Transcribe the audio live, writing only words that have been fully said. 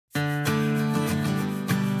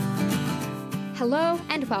Hello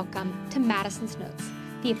and welcome to Madison's Notes,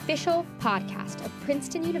 the official podcast of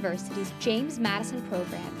Princeton University's James Madison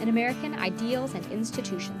Program in American Ideals and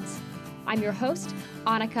Institutions. I'm your host,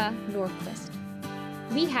 Annika Nordquist.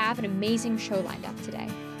 We have an amazing show lined up today,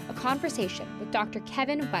 a conversation with Dr.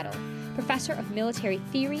 Kevin Weddle, professor of military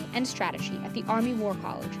theory and strategy at the Army War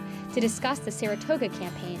College, to discuss the Saratoga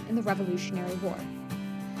campaign in the Revolutionary War.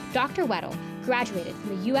 Dr. Weddle graduated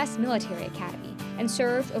from the U.S. Military Academy and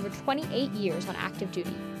served over 28 years on active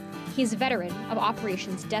duty. He is a veteran of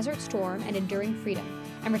Operations Desert Storm and Enduring Freedom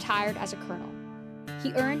and retired as a colonel.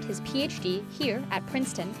 He earned his Ph.D. here at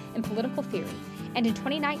Princeton in political theory, and in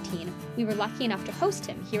 2019, we were lucky enough to host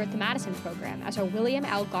him here at the Madison program as our William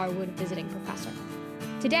L. Garwood visiting professor.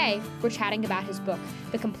 Today, we're chatting about his book,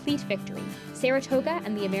 The Complete Victory, Saratoga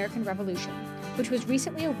and the American Revolution, which was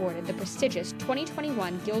recently awarded the prestigious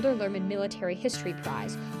 2021 Gilder Lehrman Military History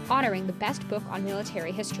Prize, honoring the best book on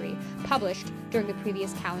military history published during the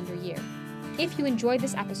previous calendar year. If you enjoyed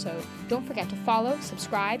this episode, don't forget to follow,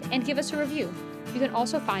 subscribe, and give us a review. You can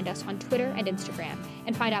also find us on Twitter and Instagram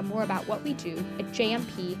and find out more about what we do at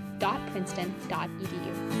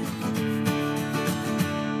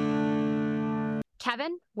jmp.princeton.edu.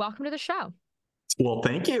 Kevin, welcome to the show. Well,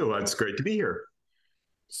 thank you. It's great to be here.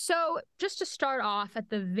 So just to start off at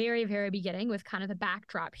the very, very beginning with kind of the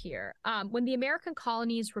backdrop here, when the American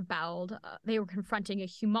colonies rebelled, they were confronting a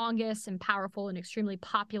humongous and powerful and extremely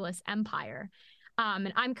populous empire.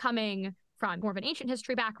 And I'm coming from more of an ancient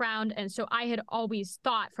history background. And so I had always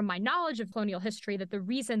thought from my knowledge of colonial history that the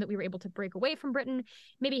reason that we were able to break away from Britain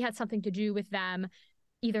maybe had something to do with them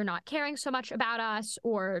either not caring so much about us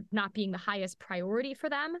or not being the highest priority for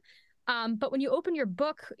them. But when you open your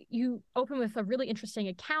book, you open with a really interesting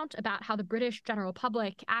account about how the British general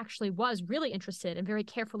public actually was really interested and very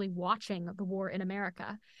carefully watching the war in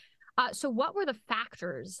America. So what were the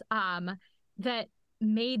factors that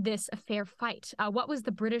made this a fair fight? What was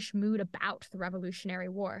the British mood about the Revolutionary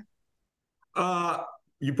War?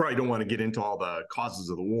 You probably don't want to get into all the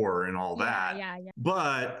causes of the war and all that. Yeah.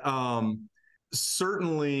 But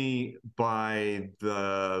certainly by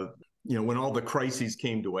when all the crises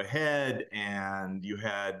came to a head and you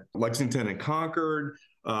had Lexington and Concord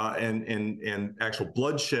and actual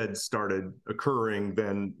bloodshed started occurring,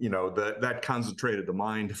 then, that concentrated the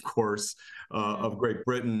mind, of course, of Great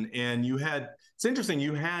Britain. And it's interesting,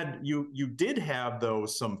 you did have, though,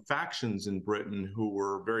 some factions in Britain who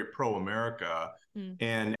were very pro-America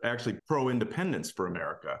and actually pro-independence for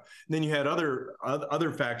America. And then you had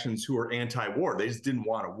other factions who were anti-war. They just didn't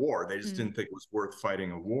want a war. They just didn't think it was worth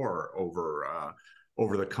fighting a war over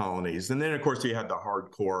the colonies. And then, of course, you had the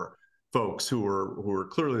hardcore folks who were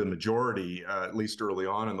clearly the majority, at least early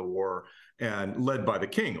on in the war, and led by the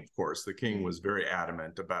king, of course. The king was very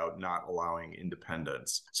adamant about not allowing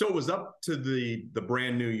independence. So it was up to the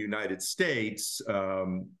brand new United States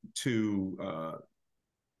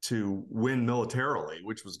to win militarily,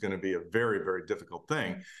 which was going to be a very, very difficult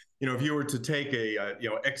thing. If you were to take a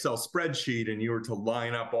Excel spreadsheet and you were to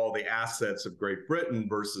line up all the assets of Great Britain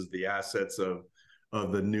versus the assets of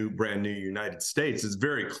the brand new United States, it's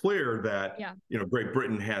very clear that Great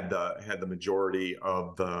Britain had the majority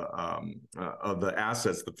of the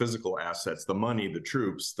assets, the physical assets, the money, the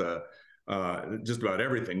troops, just about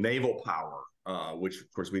everything, naval power, which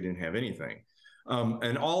of course we didn't have anything.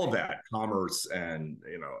 And all of that, commerce and,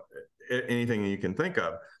 anything you can think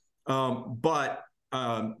of. But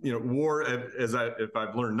war, if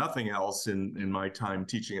I've learned nothing else in my time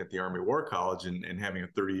teaching at the Army War College and having a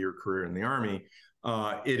 30-year career in the Army,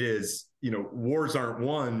 it is, wars aren't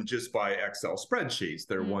won just by Excel spreadsheets.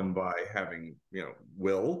 They're won by having,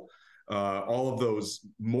 will, all of those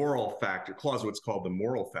moral factors, Clausewitz called them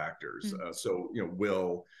moral factors. So,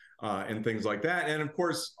 will, and things like that. And of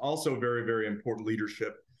course, also very, very important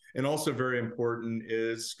leadership. And also very important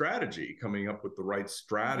is strategy, coming up with the right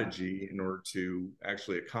strategy in order to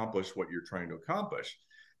actually accomplish what you're trying to accomplish.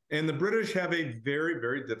 And the British have a very,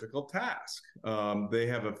 very difficult task. They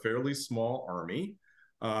have a fairly small army.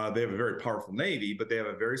 They have a very powerful navy, but they have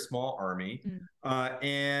a very small army.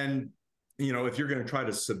 And, if you're going to try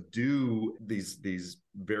to subdue these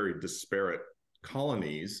very disparate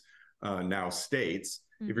colonies, now states,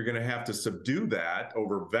 if you're going to have to subdue that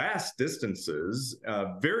over vast distances,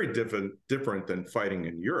 very different than fighting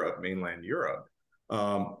in Europe, mainland Europe.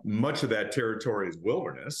 Much of that territory is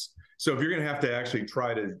wilderness. So if you're going to have to actually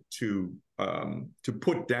try to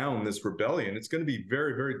put down this rebellion, it's going to be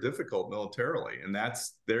very, very difficult militarily. And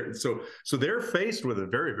so they're faced with a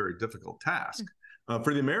very, very difficult task.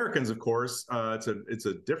 For the Americans, of course, it's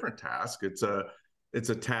a different task. It's a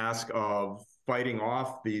task of fighting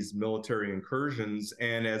off these military incursions.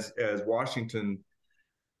 And as Washington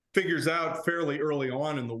figures out fairly early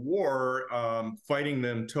on in the war, fighting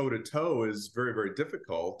them toe to toe is very, very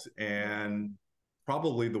difficult. And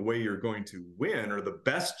probably the way you're going to win, or the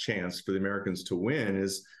best chance for the Americans to win,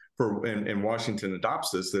 is and Washington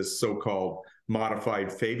adopts this so-called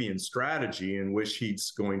modified Fabian strategy, in which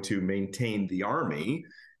he's going to maintain the army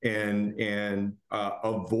and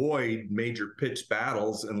avoid major pitched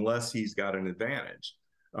battles unless he's got an advantage.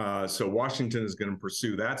 So Washington is going to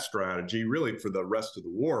pursue that strategy really for the rest of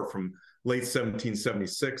the war, from late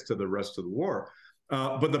 1776 to the rest of the war.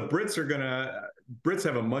 But the Brits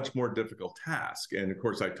have a much more difficult task. And of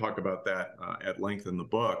course, I talk about that at length in the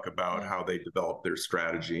book, about how they develop their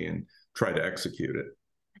strategy and try to execute it.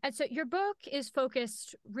 And so your book is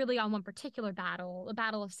focused really on one particular battle, the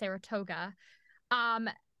Battle of Saratoga.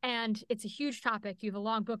 And it's a huge topic. You have a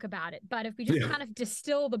long book about it. But if we just kind of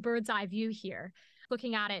distill the bird's eye view here,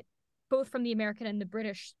 looking at it both from the American and the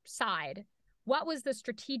British side, what was the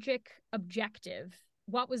strategic objective?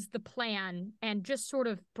 What was the plan? And just sort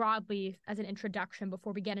of broadly, as an introduction,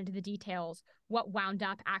 before we get into the details, what wound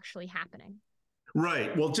up actually happening?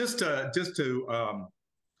 Right. Well, just to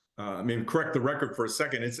correct the record for a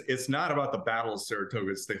second. It's not about the Battle of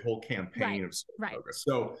Saratoga. It's the whole campaign of Saratoga. Right.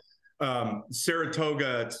 So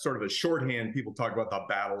Saratoga, it's sort of a shorthand. People talk about the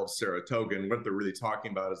Battle of Saratoga, and what they're really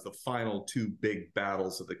talking about is the final two big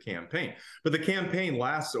battles of the campaign. But the campaign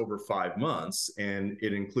lasts over 5 months, and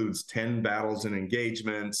it includes 10 battles and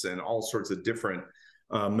engagements and all sorts of different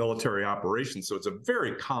military operations. So it's a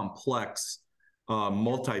very complex,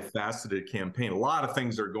 multifaceted campaign. A lot of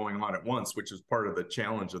things are going on at once, which is part of the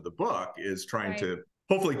challenge of the book, is trying to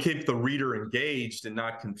hopefully keep the reader engaged and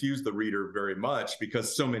not confuse the reader very much,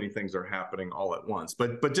 because so many things are happening all at once.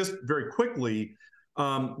 But just very quickly,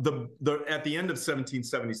 at the end of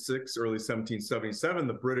 1776, early 1777,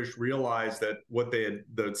 the British realized that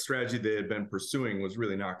the strategy they had been pursuing was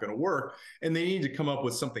really not going to work, and they needed to come up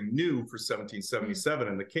with something new for 1777.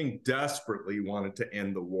 And the king desperately wanted to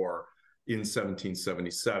end the war in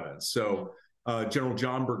 1777. So General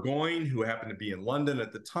John Burgoyne, who happened to be in London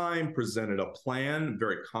at the time, presented a plan, a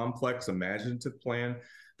very complex, imaginative plan,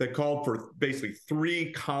 that called for basically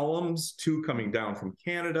 3 columns, 2 coming down from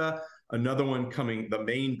Canada, another one the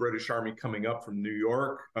main British army coming up from New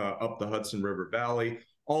York, up the Hudson River Valley,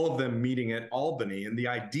 all of them meeting at Albany. And the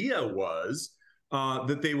idea was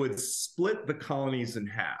that they would split the colonies in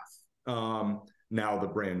half. Now the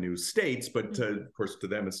brand new states, but of course to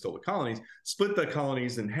them it's still the colonies, split the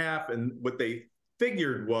colonies in half. And what they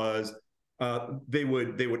figured was they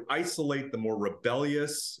would isolate the more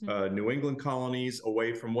rebellious New England colonies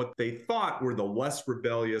away from what they thought were the less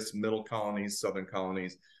rebellious middle colonies, southern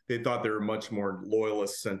colonies. They thought there were much more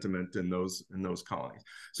loyalist sentiment in those colonies.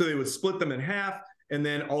 So they would split them in half, and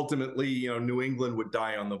then ultimately, New England would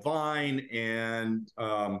die on the vine, and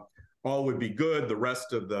all would be good. The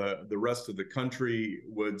rest of the country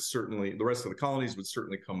would certainly, the rest of the colonies would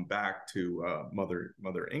certainly come back to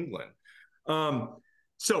Mother England.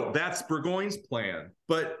 So that's Burgoyne's plan.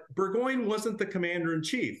 But Burgoyne wasn't the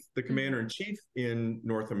commander-in-chief. The commander-in-chief in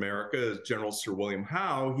North America is General Sir William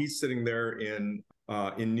Howe. He's sitting there in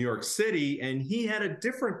New York City, and he had a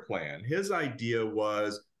different plan. His idea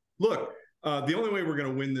was, look, the only way we're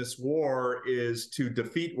going to win this war is to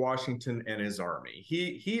defeat Washington and his army.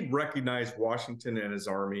 He'd recognized Washington and his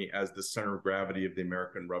army as the center of gravity of the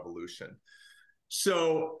American Revolution.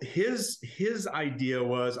 So his idea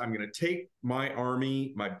was, I'm going to take my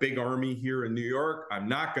army, my big army here in New York. I'm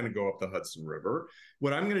not going to go up the Hudson River.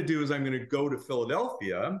 What I'm going to do is I'm going to go to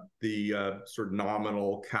Philadelphia, the sort of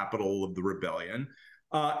nominal capital of the rebellion,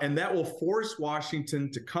 and that will force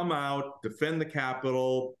Washington to come out, defend the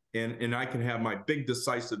capital, and I can have my big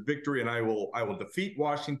decisive victory, and I will defeat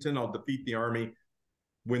Washington, I'll defeat the army,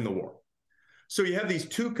 win the war. So you have these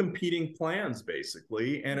 2 competing plans,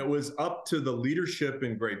 basically, and it was up to the leadership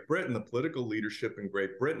in Great Britain, the political leadership in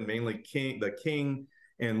Great Britain, mainly the King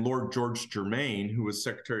and Lord George Germain, who was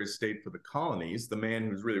Secretary of State for the colonies, the man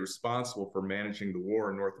who was really responsible for managing the war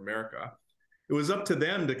in North America. It was up to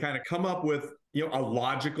them to kind of come up with, a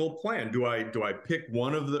logical plan. Do I pick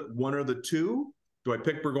one or the 2? Do I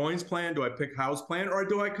pick Burgoyne's plan? Do I pick Howe's plan? Or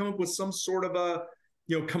do I come up with some sort of a,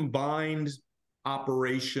 combined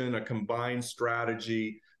operation, a combined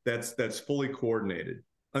strategy that's fully coordinated?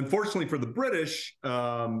 Unfortunately for the British,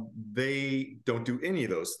 they don't do any of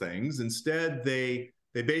those things. Instead, they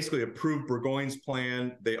basically approve Burgoyne's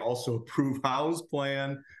plan. They also approve Howe's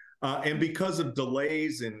plan. And because of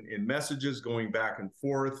delays in messages going back and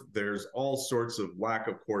forth, there's all sorts of lack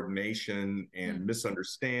of coordination and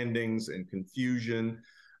misunderstandings and confusion.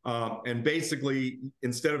 And basically,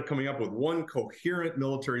 instead of coming up with one coherent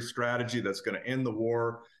military strategy that's going to end the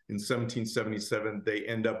war in 1777, they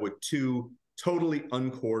end up with two totally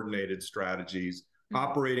uncoordinated strategies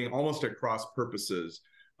operating almost at cross purposes.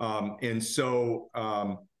 So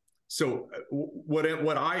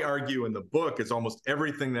what I argue in the book is almost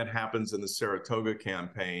everything that happens in the Saratoga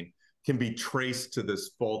campaign can be traced to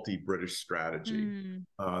this faulty British strategy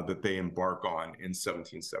that they embark on in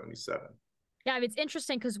 1777. Yeah, it's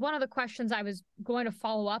interesting because one of the questions I was going to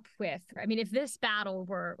follow up with, I mean, if this battle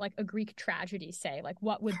were like a Greek tragedy, say, like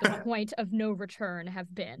what would the point of no return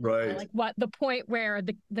have been? Right. Like what the point where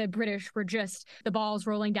the British were just the ball's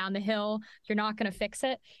rolling down the hill, you're not going to fix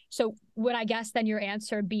it. So would I guess then your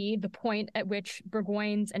answer be the point at which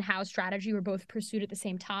Burgoyne's and Howe's strategy were both pursued at the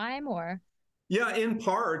same time, or? Yeah, in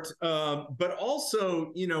part, but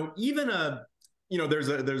also, there's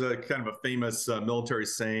a kind of a famous military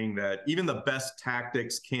saying that even the best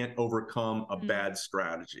tactics can't overcome a bad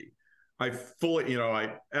strategy. I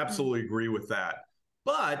absolutely agree with that.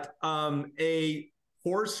 But a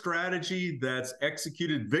poor strategy that's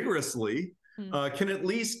executed vigorously can at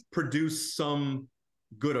least produce some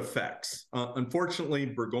good effects. Unfortunately,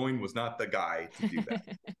 Burgoyne was not the guy to do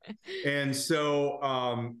that. And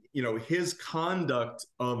so, his conduct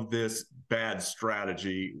of this bad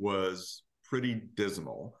strategy was pretty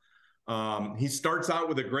dismal. He starts out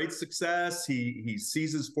with a great success. He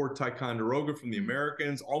seizes Fort Ticonderoga from the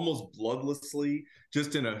Americans almost bloodlessly,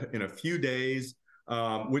 just in a few days,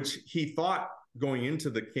 which he thought going into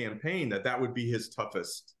the campaign that would be his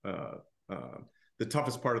toughest the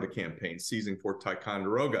toughest part of the campaign, seizing Fort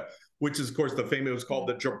Ticonderoga, which is, of course, it was called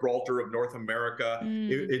the Gibraltar of North America.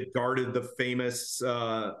 It guarded the famous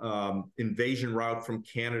invasion route from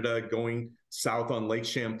Canada going south on Lake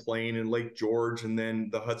Champlain and Lake George, and then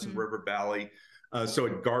the Hudson River Valley. So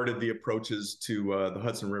it guarded the approaches to the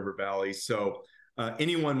Hudson River Valley. So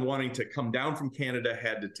anyone wanting to come down from Canada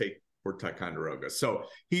had to take Fort Ticonderoga. So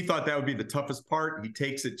he thought that would be the toughest part. He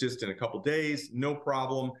takes it just in a couple days, no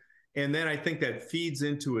problem. And then I think that feeds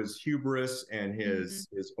into his hubris and his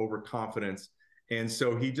overconfidence. And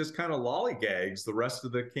so he just kind of lollygags the rest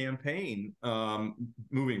of the campaign,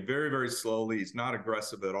 moving very, very slowly. He's not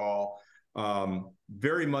aggressive at all.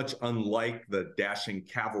 Very much unlike the dashing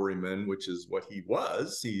cavalryman, which is what he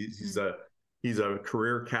was. He's a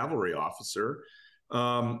career cavalry officer.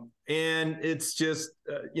 And it's just,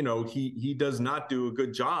 he does not do a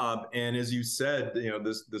good job. And as you said,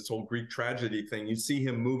 this whole Greek tragedy thing, you see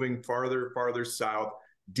him moving farther south,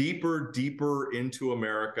 deeper into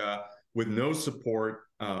America with no support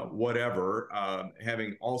whatever,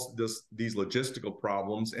 having all these logistical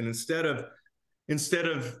problems. And instead of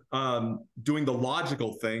doing the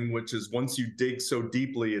logical thing, which is once you dig so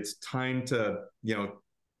deeply, it's time to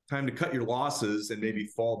cut your losses and maybe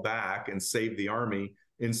fall back and save the army.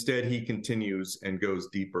 Instead, he continues and goes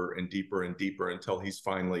deeper and deeper and deeper until he's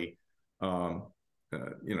finally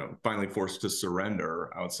forced to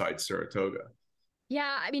surrender outside Saratoga.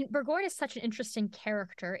 Yeah, I mean, Burgoyne is such an interesting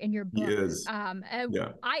character in your book. He is. One of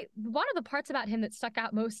the parts about him that stuck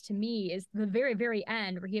out most to me is the very, very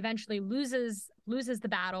end, where he eventually loses the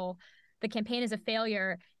battle. The campaign is a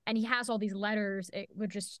failure, and he has all these letters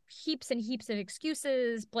with just heaps and heaps of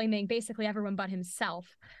excuses, blaming basically everyone but himself.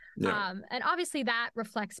 Yeah. And obviously that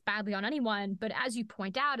reflects badly on anyone. But as you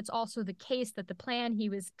point out, it's also the case that the plan he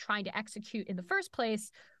was trying to execute in the first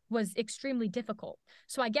place was extremely difficult.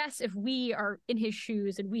 So I guess if we are in his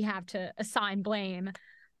shoes and we have to assign blame,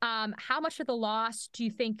 how much of the loss do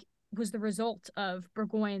you think was the result of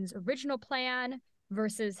Burgoyne's original plan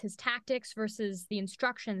versus his tactics versus the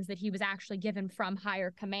instructions that he was actually given from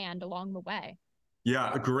higher command along the way?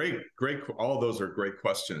 Yeah, great. All of those are great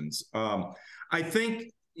questions. I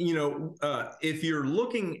think, if you're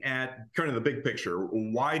looking at kind of the big picture,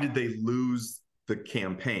 why did they lose the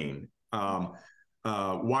campaign?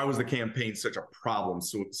 Why was the campaign such a problem,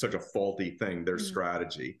 such a faulty thing, their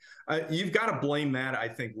strategy? You've got to blame that, I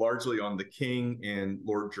think, largely on the king and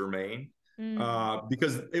Lord Germain.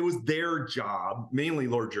 Because it was their job, mainly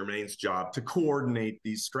Lord Germain's job, to coordinate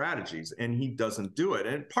these strategies, and he doesn't do it.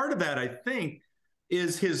 And part of that, I think,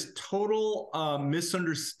 is his total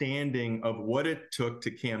misunderstanding of what it took to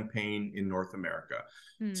campaign in North America.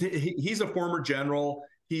 He's a former general.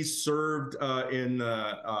 He served in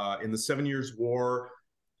the 7 Years' War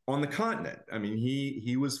on the continent. I mean,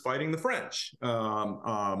 he was fighting the French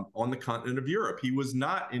on the continent of Europe. He was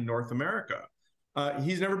not in North America.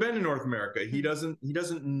 He's never been in North America. He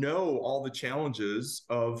doesn't know all the challenges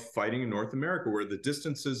of fighting in North America, where the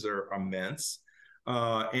distances are immense.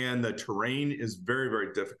 and the terrain is very,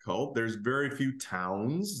 very difficult. There's very few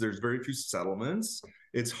towns. There's very few settlements.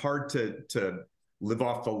 It's hard to live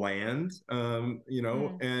off the land,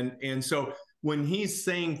 and so when he's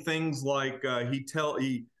saying things like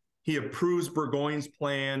he approves Burgoyne's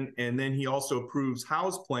plan, and then he also approves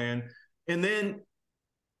Howe's plan, and then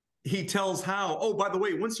he tells Howe, oh, by the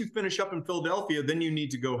way, once you finish up in Philadelphia, then you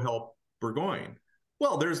need to go help Burgoyne.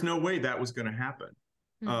 Well, there's no way that was going to happen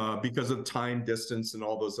because of time, distance, and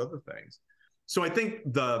all those other things. So I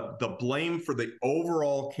think the blame for the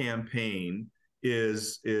overall campaign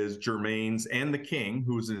is Germain's and the king,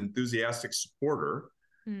 who's an enthusiastic supporter.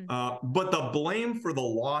 But the blame for the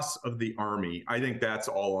loss of the army, I think that's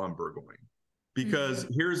all on Burgoyne, because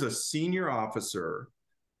here's a senior officer.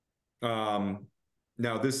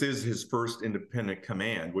 Now, this is his first independent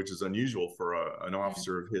command, which is unusual for an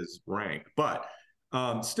officer of his rank. But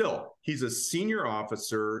still, he's a senior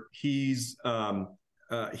officer. He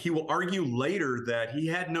will argue later that he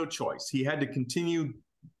had no choice. He had to continue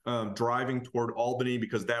driving toward Albany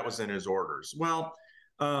because that was in his orders. Well,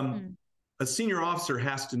 a senior officer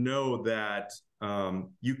has to know that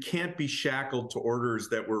you can't be shackled to orders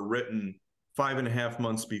that were written 5.5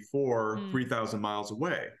 months before, 3,000 miles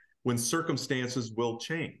away, when circumstances will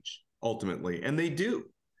change ultimately, and they do.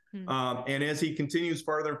 And as he continues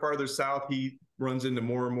farther and farther south, he runs into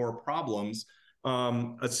more and more problems.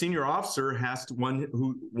 A senior officer has to,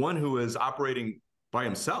 one who is operating by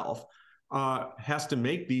himself, has to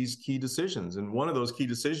make these key decisions. And one of those key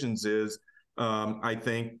decisions is, I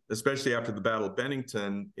think, especially after the Battle of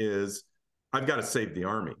Bennington, is I've got to save the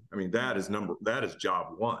army. I mean, that is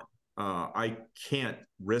job one. I can't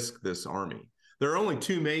risk this army. There are only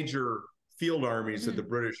two major field armies that the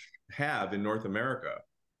British have in North America.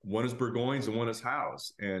 One is Burgoyne's and one is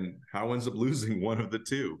Howe's, and Howe ends up losing one of the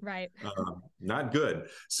two. Right. Not good.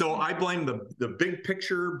 So I blame the big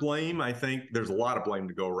picture blame. I think there's a lot of blame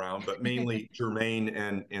to go around, but mainly Germain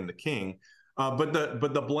and the king. But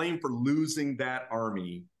the blame for losing that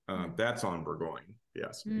army, that's on Burgoyne.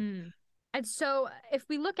 Yes. And so if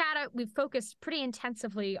we look at it, we've focused pretty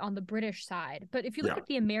intensively on the British side. But if you look at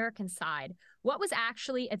the American side, what was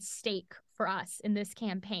actually at stake for us in this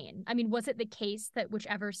campaign? I mean, was it the case that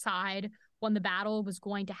whichever side won the battle was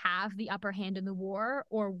going to have the upper hand in the war?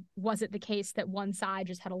 Or was it the case that one side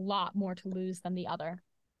just had a lot more to lose than the other?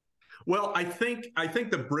 Well, I think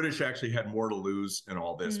the British actually had more to lose in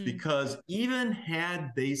all this, because even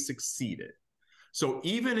had they succeeded, so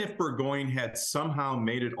even if Burgoyne had somehow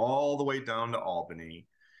made it all the way down to Albany,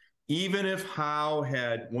 even if Howe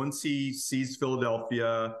had, once he seized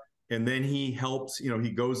Philadelphia and then he helps,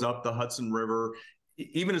 he goes up the Hudson River,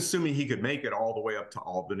 even assuming he could make it all the way up to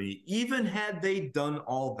Albany, even had they done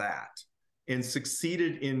all that and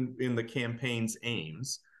succeeded in the campaign's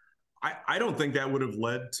aims, I don't think that would have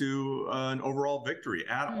led to an overall victory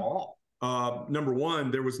at all. Number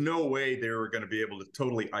one, there was no way they were going to be able to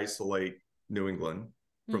totally isolate New England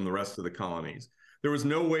from the rest of the colonies. There was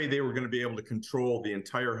no way they were going to be able to control the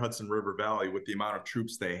entire Hudson River Valley with the amount of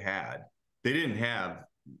troops they had. They didn't have,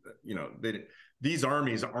 these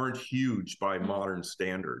armies aren't huge by modern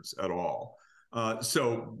standards at all.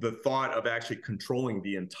 So the thought of actually controlling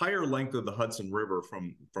the entire length of the Hudson River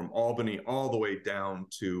from Albany all the way down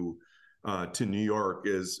to New York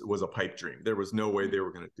was a pipe dream. There was no way they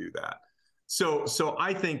were going to do that. So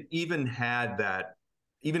I think even had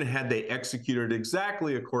they executed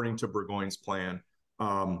exactly according to Burgoyne's plan,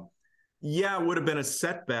 it would have been a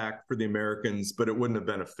setback for the Americans, but it wouldn't have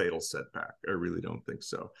been a fatal setback. I really don't think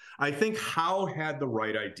so. I think Howe had the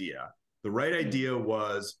right idea. The right idea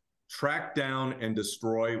was track down and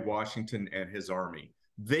destroy Washington and his army.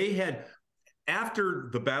 They had, after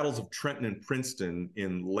the battles of Trenton and Princeton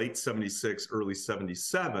in late 76, early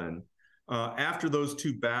 77, after those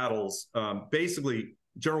two battles, basically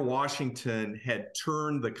General Washington had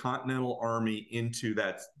turned the Continental Army into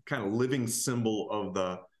that kind of living symbol of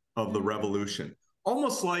the Revolution.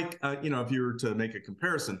 Almost like, if you were to make a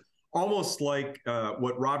comparison, almost like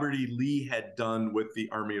what Robert E. Lee had done with the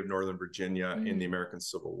Army of Northern Virginia in the American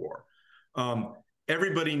Civil War.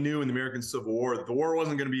 Everybody knew in the American Civil War, the war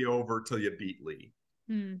wasn't going to be over till you beat Lee.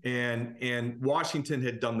 And Washington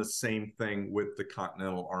had done the same thing with the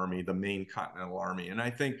Continental Army, the main Continental Army. And I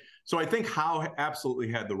think Howe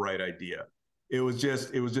absolutely had the right idea. It was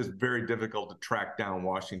just very difficult to track down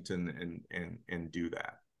Washington and do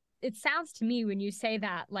that. It sounds to me when you say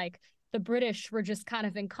that, like the British were just kind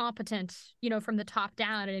of incompetent, from the top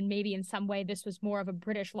down, and maybe in some way this was more of a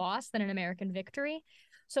British loss than an American victory.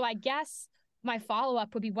 So I guess my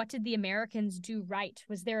follow-up would be, what did the Americans do right?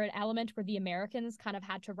 Was there an element where the Americans kind of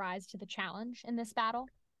had to rise to the challenge in this battle?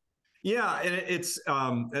 Yeah, and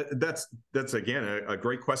that's again a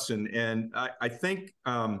great question, and I think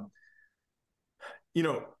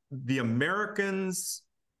the Americans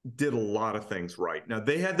did a lot of things right. Now,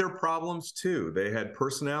 they had their problems too. They had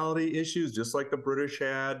personality issues, just like the British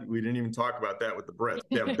had. We didn't even talk about that with the Brits.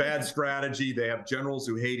 They have bad strategy. They have generals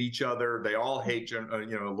who hate each other. They all hate,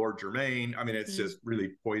 Lord Germain. I mean, it's just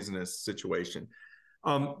really poisonous situation.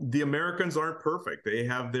 The Americans aren't perfect. They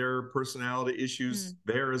have their personality issues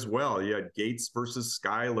there as well. You had Gates versus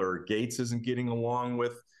Schuyler. Gates isn't getting along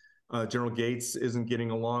with General Gates isn't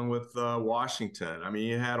getting along with Washington. I mean,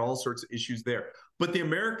 you had all sorts of issues there. But the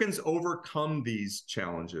Americans overcome these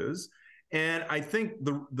challenges. And I think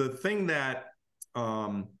the thing that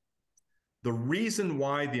the reason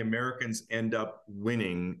why the Americans end up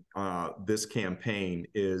winning this campaign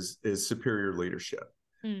is superior leadership.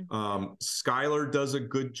 Schuyler does a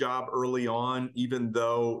good job early on, even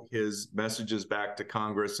though his messages back to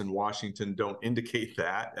Congress and Washington don't indicate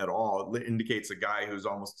that at all. It indicates a guy who's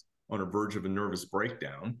almost on the verge of a nervous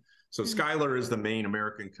breakdown. So Schuyler is the main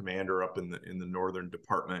American commander up in the Northern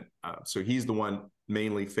Department. So he's the one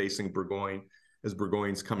mainly facing Burgoyne as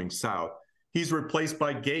Burgoyne's coming south. He's replaced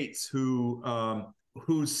by Gates,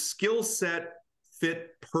 whose skill set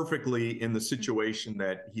fit perfectly in the situation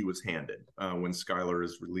that he was handed when Schuyler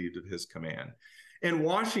is relieved of his command. And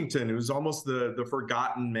Washington, who's almost the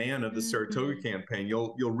forgotten man of the Saratoga campaign,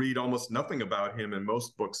 you'll read almost nothing about him in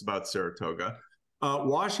most books about Saratoga.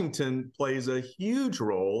 Washington plays a huge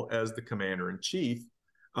role as the commander-in-chief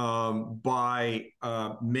by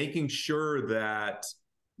making sure that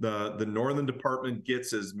the Northern Department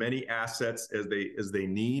gets as many assets as they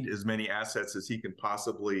need, as many assets as he can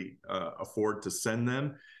possibly afford to send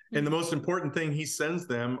them. And the most important thing he sends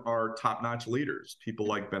them are top-notch leaders, people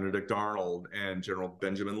like Benedict Arnold and General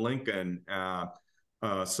Benjamin Lincoln,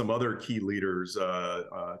 some other key leaders,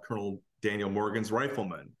 Colonel Daniel Morgan's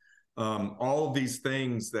riflemen. All of these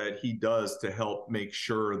things that he does to help make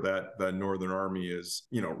sure that the Northern Army is,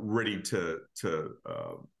 ready to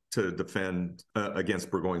defend against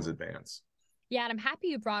Burgoyne's advance. Yeah, and I'm happy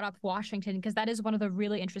you brought up Washington, because that is one of the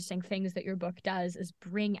really interesting things that your book does, is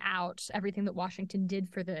bring out everything that Washington did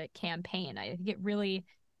for the campaign. I think it really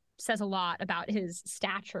says a lot about his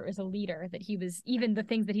stature as a leader, that he was, even the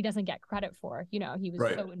things that he doesn't get credit for, he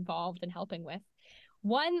was so involved in helping with.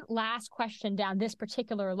 One last question down this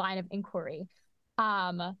particular line of inquiry,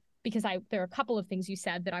 because there are a couple of things you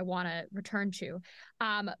said that I want to return to.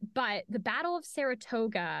 But the Battle of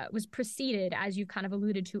Saratoga was preceded, as you kind of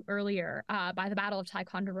alluded to earlier, by the Battle of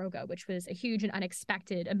Ticonderoga, which was a huge and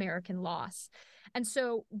unexpected American loss. And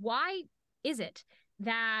so why is it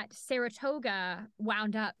that Saratoga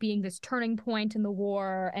wound up being this turning point in the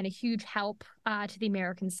war and a huge help to the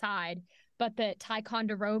American side, but that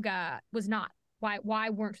Ticonderoga was not? Why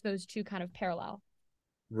weren't those two kind of parallel?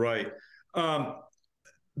 Right.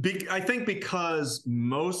 I think because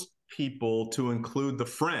most people, to include the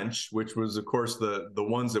French, which was, of course, the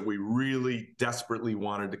ones that we really desperately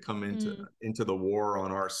wanted to come into the war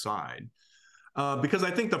on our side, because I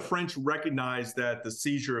think the French recognized that the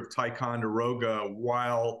seizure of Ticonderoga,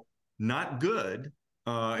 while not good,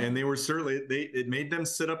 and they were it made them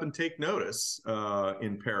sit up and take notice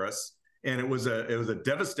in Paris. And it was a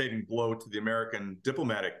devastating blow to the American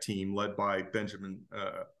diplomatic team led by Benjamin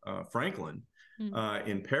Franklin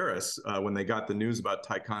in Paris when they got the news about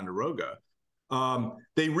Ticonderoga.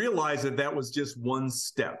 They realized that was just one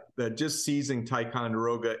step, that just seizing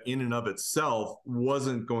Ticonderoga in and of itself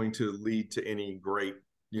wasn't going to lead to any great,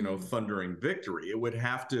 thundering victory. It would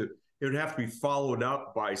have to be followed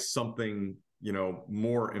up by something,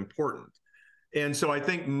 more important. And so I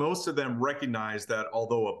think most of them recognize that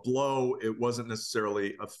although a blow, it wasn't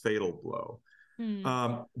necessarily a fatal blow.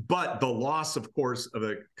 But the loss, of course, of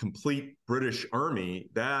a complete British army,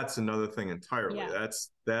 that's another thing entirely. Yeah.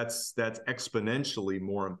 That's exponentially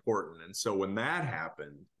more important. And so when that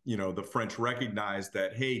happened, the French recognized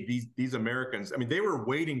that, hey, these Americans, I mean, they were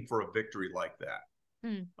waiting for a victory like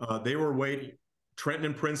that. They were waiting. Trenton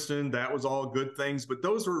and Princeton, that was all good things, but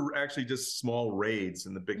those were actually just small raids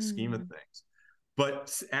in the big scheme of things.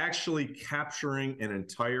 But actually capturing an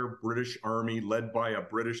entire British army led by a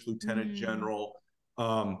British lieutenant general,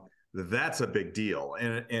 that's a big deal.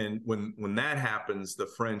 And when that happens, the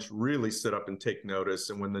French really sit up and take notice.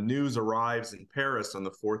 And when the news arrives in Paris on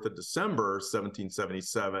the 4th of December,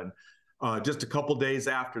 1777, just a couple days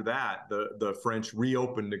after that, the French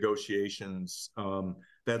reopened negotiations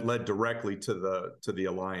that led directly to the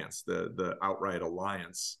alliance, the outright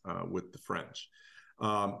alliance with the French.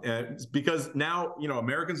 And because now,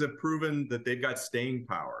 Americans have proven that they've got staying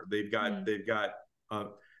power. They've got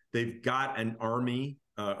an army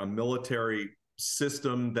a military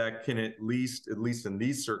system that can at least in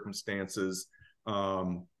these circumstances,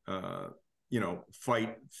 fight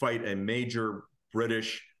a major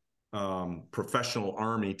British professional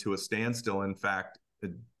army to a standstill. In fact,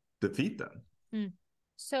 defeat them.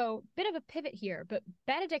 So, bit of a pivot here, but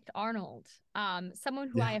Benedict Arnold,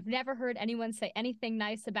 someone who I have never heard anyone say anything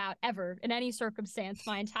nice about ever in any circumstance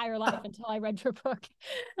my entire life until I read your book.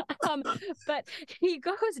 But he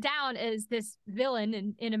goes down as this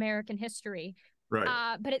villain in American history.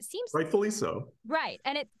 Right. But it seems rightfully so. Right.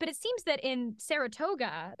 But it seems that in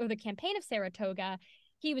Saratoga, or the campaign of Saratoga,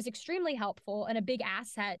 he was extremely helpful and a big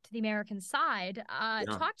asset to the American side.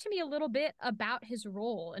 Talk to me a little bit about his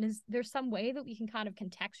role. And is there some way that we can kind of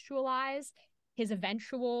contextualize his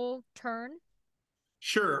eventual turn?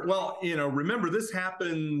 Sure. Well, remember, this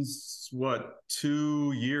happens,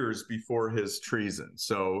 2 years before his treason.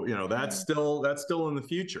 So, that's still in the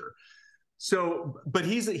future. So, but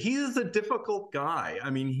he's a difficult guy.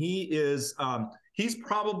 I mean, he's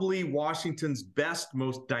probably Washington's best,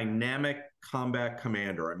 most dynamic combat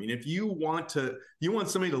commander. I mean, if you want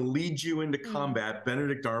somebody to lead you into combat,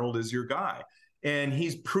 Benedict Arnold is your guy. And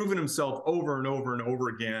he's proven himself over and over and over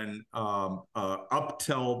again up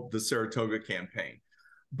till the Saratoga campaign.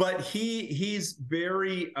 But he's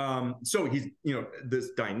very he's this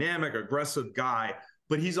dynamic, aggressive guy,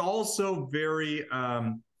 but he's also very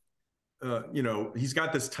he's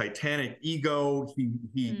got this titanic ego.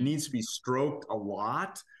 He needs to be stroked a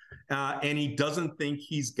lot, and he doesn't think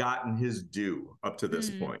he's gotten his due up to this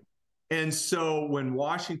point. And so when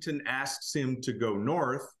Washington asks him to go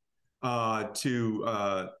north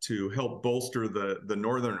to help bolster the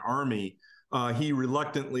Northern Army, he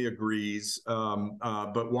reluctantly agrees.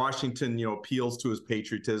 But Washington, appeals to his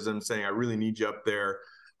patriotism, saying, "I really need you up there."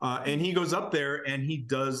 And he goes up there, and he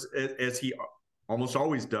does, as he almost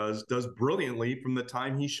always does brilliantly from the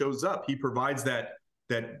time he shows up. He provides that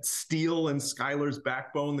steel in Schuyler's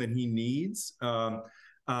backbone that he needs,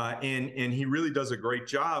 and he really does a great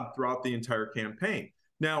job throughout the entire campaign.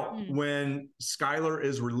 Now, when Schuyler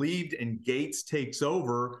is relieved and Gates takes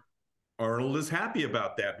over, Arnold is happy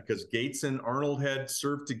about that because Gates and Arnold had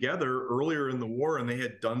served together earlier in the war, and they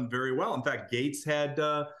had done very well. In fact, Gates had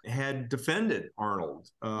defended Arnold.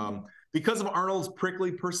 Because of Arnold's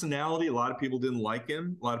prickly personality, a lot of people didn't like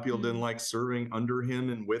him. A lot of people didn't like serving under him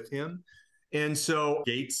and with him. And so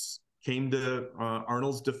Gates came to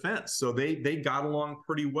Arnold's defense. So they got along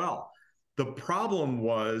pretty well. The problem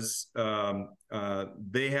was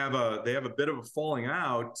they have a bit of a falling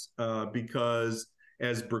out because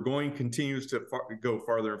as Burgoyne continues to go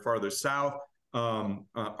farther and farther south,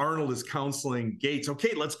 Arnold is counseling Gates,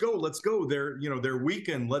 "Okay, let's go. They're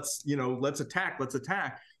weakened. Let's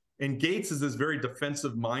attack. And Gates is this very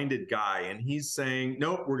defensive-minded guy, and he's saying,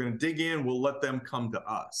 "Nope, we're going to dig in. We'll let them come to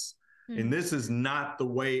us." And this is not the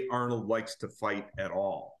way Arnold likes to fight at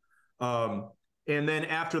all. And then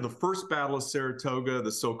after the first Battle of Saratoga,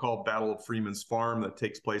 the so-called Battle of Freeman's Farm that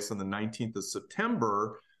takes place on the 19th of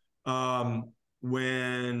September,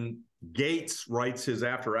 when Gates writes his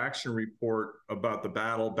after-action report about the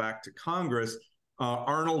battle back to Congress,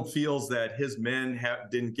 Arnold feels that his men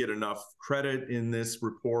didn't get enough credit in this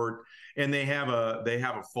report, and they have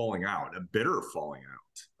a falling out, a bitter falling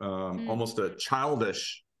out, almost a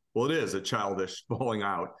childish. Well, it is a childish falling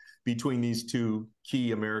out between these two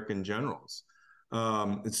key American generals.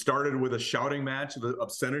 It started with a shouting match of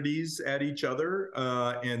obscenities at each other,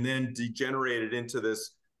 and then degenerated into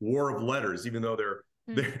this war of letters. Even though their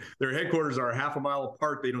headquarters are half a mile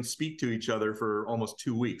apart, they don't speak to each other for almost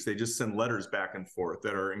 2 weeks. They just send letters back and forth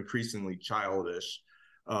that are increasingly childish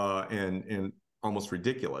and almost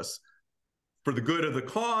ridiculous. For the good of the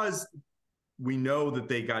cause, we know that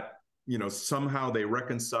they got, somehow they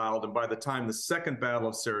reconciled. And by the time the second Battle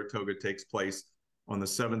of Saratoga takes place on the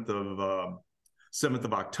 7th of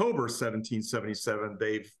October, 1777,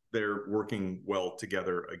 they're working well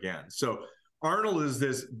together again. So Arnold is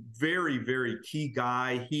this very, very key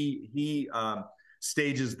guy. He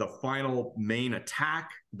stages the final main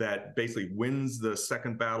attack that basically wins the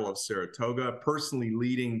second Battle of Saratoga, personally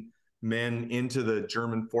leading men into the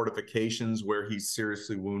German fortifications where he's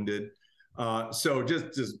seriously wounded. So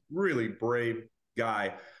just really brave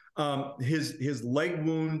guy. His leg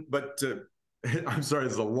wound, but I'm sorry,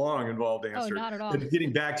 this is a long, involved answer. Oh, not at all. But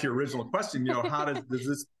getting back to your original question, how does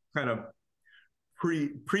this kind of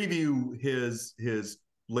preview his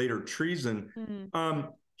later treason?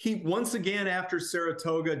 He once again, after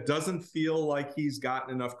Saratoga, doesn't feel like he's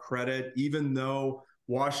gotten enough credit, even though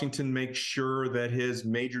Washington makes sure that his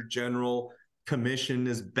major general commission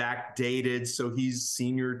is backdated, so he's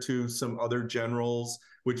senior to some other generals,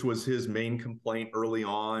 which was his main complaint early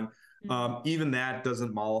on. Even that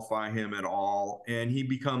doesn't mollify him at all, and he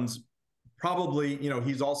becomes probably,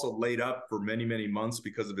 he's also laid up for many, many months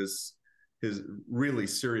because of his really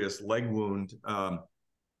serious leg wound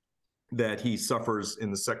that he suffers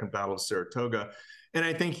in the Second Battle of Saratoga. And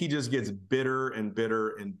I think he just gets bitter and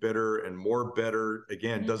bitter and bitter and more bitter.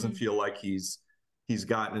 Again, doesn't feel like he's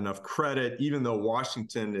gotten enough credit, even though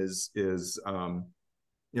Washington is he's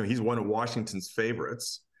one of Washington's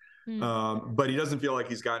favorites. But he doesn't feel like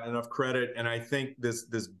he's gotten enough credit. And I think this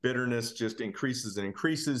bitterness just increases and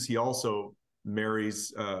increases. He also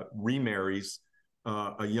remarries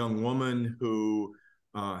a young woman who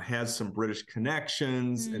has some British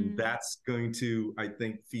connections, and that's going to, I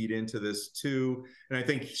think, feed into this too. And I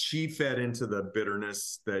think she fed into the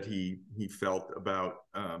bitterness that he felt about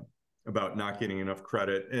not getting enough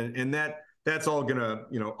credit, and that's all gonna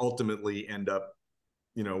ultimately end up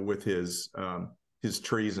with his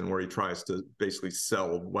treason, where he tries to basically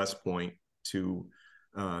sell West Point to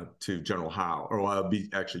General Howe, or it'll be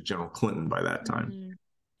actually General Clinton by that time.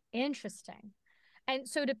 Interesting. And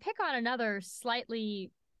so, to pick on another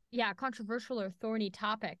slightly, controversial or thorny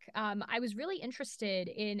topic, I was really interested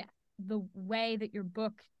in the way that your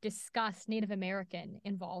book discussed Native American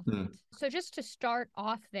involvement. So just to start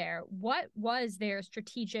off there, what was their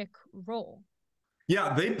strategic role?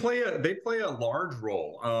 Yeah, they play a large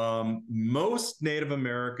role. Most Native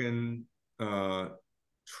American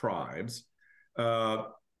tribes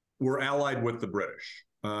were allied with the British.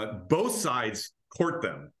 Both sides court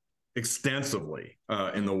them extensively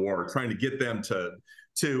in the war, trying to get them to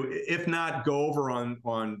if not go over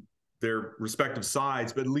on their respective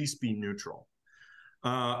sides, but at least be neutral.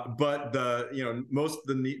 But most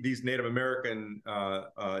of these Native American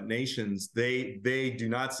nations, they do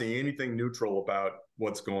not see anything neutral about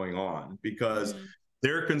what's going on, because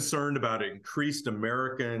they're concerned about increased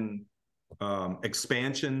American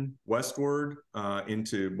expansion westward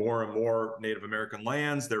into more and more Native American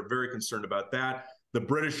lands. They're very concerned about that. The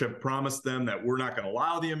British have promised them that we're not going to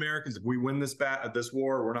allow the Americans, if we win this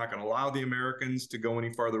war, we're not going to allow the Americans to go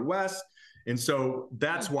any farther west. And so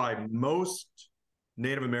that's why most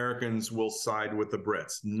Native Americans will side with the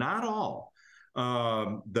Brits. Not all.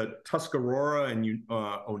 The Tuscarora and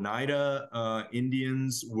Oneida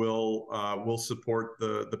Indians will support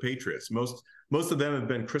the Patriots. Most of them have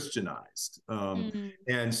been Christianized,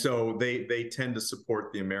 and so they tend to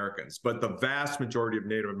support the Americans. But the vast majority of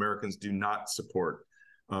Native Americans do not support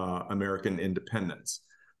American independence.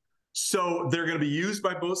 So they're going to be used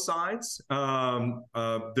by both sides. They're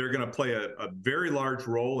going to play a very large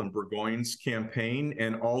role in Burgoyne's campaign,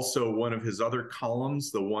 and also one of his other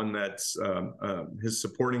columns, the one that's his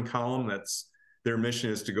supporting column. That's their mission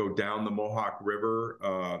is to go down the Mohawk River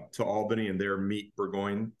to Albany and there meet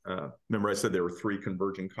Burgoyne. Remember, I said there were 3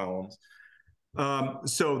 converging columns.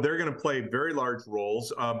 So they're going to play very large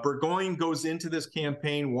roles. Burgoyne goes into this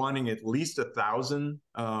campaign wanting at least 1,000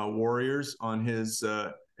 warriors on his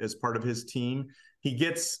as part of his team. He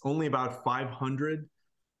gets only about 500.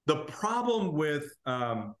 The problem with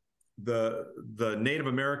the Native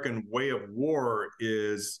American way of war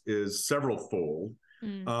is severalfold.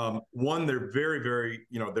 One, they're very, very,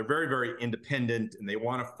 they're very, very independent, and they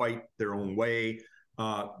want to fight their own way.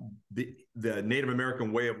 The Native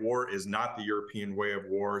American way of war is not the European way of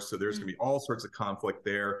war, so there's going to be all sorts of conflict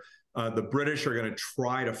there. The British are going to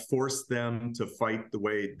try to force them to fight the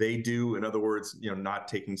way they do. In other words, not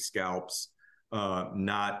taking scalps,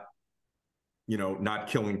 not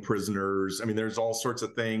killing prisoners. I mean, there's all sorts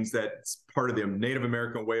of things that's part of the Native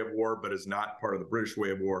American way of war, but is not part of the British way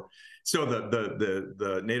of war. So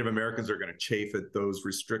the Native Americans are going to chafe at those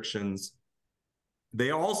restrictions.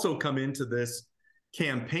 They also come into this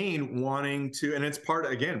campaign wanting to, and it's part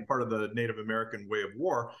of the Native American way of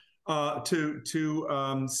war,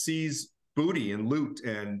 to seize booty and loot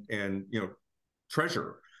and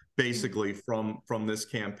treasure, basically, from this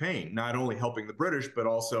campaign, not only helping the British, but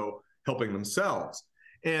also helping themselves.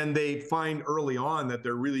 And they find early on that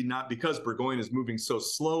they're really not, because Burgoyne is moving so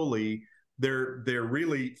slowly, they're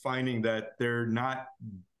really finding that they're not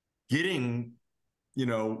getting,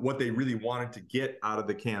 what they really wanted to get out of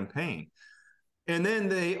the campaign. And then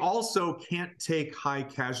they also can't take high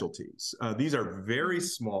casualties. These are very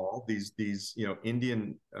small. These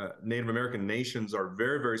Indian Native American nations are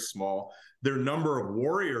very, very small. Their number of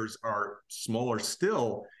warriors are smaller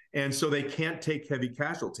still, and so they can't take heavy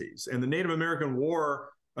casualties. And the Native American war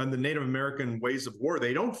and the Native American ways of war,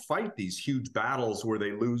 they don't fight these huge battles where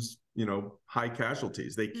they lose, high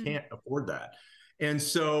casualties. They can't afford that. And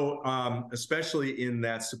so, especially in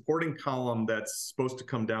that supporting column that's supposed to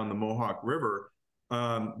come down the Mohawk River,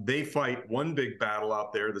 they fight one big battle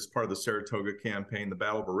out there that's part of the Saratoga campaign, the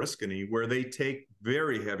Battle of Oriskany, where they take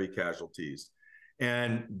very heavy casualties.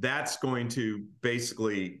 And that's going to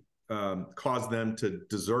basically cause them to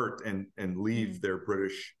desert and leave their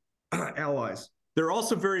British allies. They're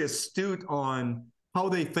also very astute on how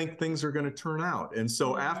they think things are going to turn out. And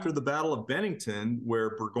so after the Battle of Bennington,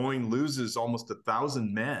 where Burgoyne loses almost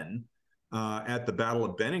 1,000 men at the Battle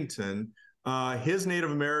of Bennington, his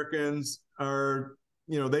Native Americans are,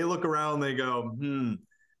 they look around, they go,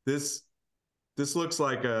 this looks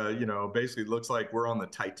like basically looks like we're on the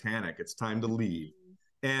Titanic. It's time to leave.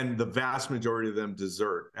 And the vast majority of them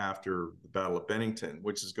desert after the Battle of Bennington,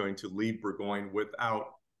 which is going to leave Burgoyne without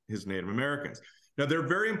his Native Americans. Now, they're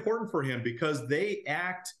very important for him because they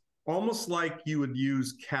act almost like you would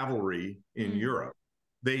use cavalry in Europe.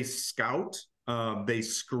 They scout, they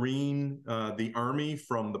screen the army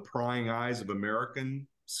from the prying eyes of American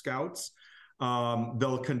scouts.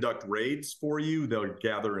 They'll conduct raids for you. They'll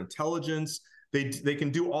gather intelligence. They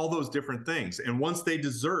can do all those different things. And once they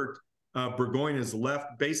desert, Burgoyne is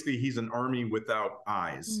left. Basically, he's an army without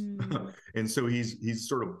eyes. And so he's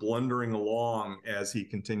sort of blundering along as he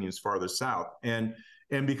continues farther south. And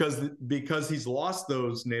because he's lost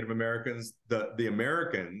those Native Americans, the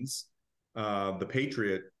Americans, the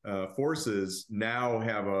Patriot forces now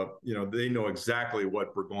have they know exactly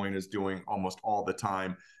what Burgoyne is doing almost all the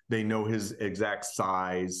time. They know his exact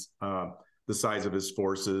size, the size of his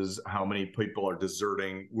forces, how many people are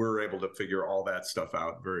deserting. We're able to figure all that stuff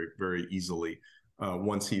out very, very easily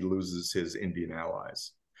once he loses his Indian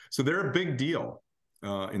allies. So they're a big deal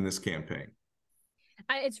in this campaign.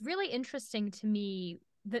 It's really interesting to me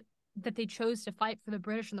that they chose to fight for the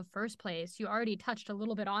British in the first place. You already touched a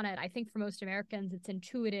little bit on it. I think for most Americans, it's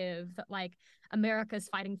intuitive that like America's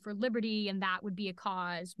fighting for liberty and that would be a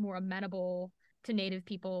cause more amenable to Native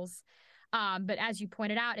peoples. But as you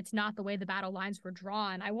pointed out, it's not the way the battle lines were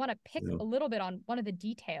drawn. I want to pick a little bit on one of the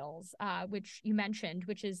details, which you mentioned,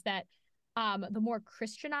 which is that the more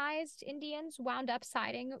Christianized Indians wound up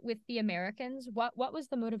siding with the Americans. What was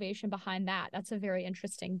the motivation behind that? That's a very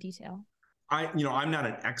interesting detail. I'm not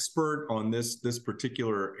an expert on this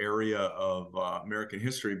particular area of American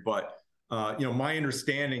history, but my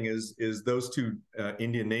understanding is those two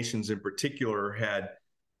Indian nations in particular had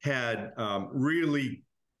really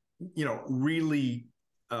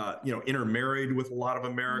intermarried with a lot of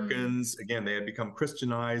Americans. Again, they had become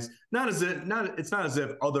Christianized. It's not as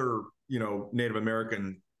if other, Native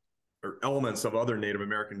American or elements of other Native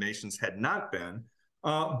American nations had not been.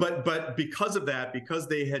 But because of that, because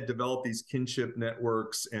they had developed these kinship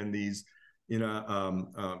networks and these,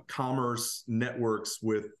 commerce networks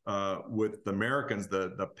with the Americans,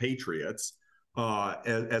 the Patriots,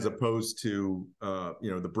 as opposed to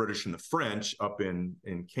the British and the French up in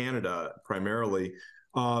Canada primarily,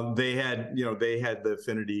 they had the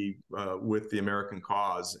affinity with the American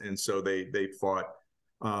cause, and so they fought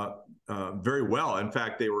very well. In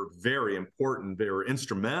fact, they were very important. They were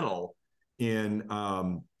instrumental in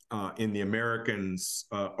the Americans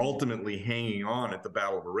ultimately hanging on at the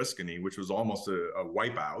Battle of Oriskany, which was almost a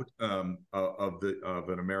wipeout of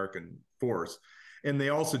an American force. And they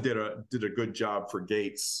also did a good job for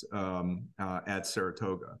Gates at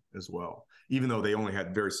Saratoga as well, even though they only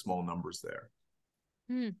had very small numbers there.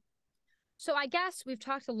 So I guess we've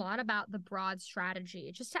talked a lot about the broad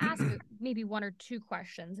strategy. Just to ask maybe one or two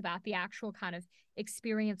questions about the actual kind of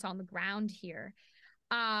experience on the ground here.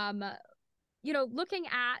 Looking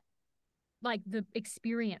at like the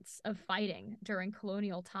experience of fighting during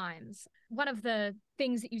colonial times, one of the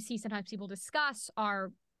things that you see sometimes people discuss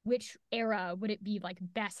are which era would it be like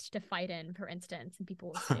best to fight in, for instance, and people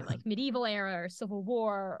will say like medieval era or Civil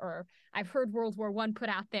War, or I've heard World War I put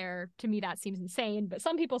out there. To me, that seems insane, but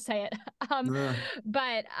some people say it.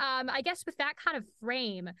 But I guess with that kind of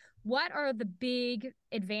frame, what are the big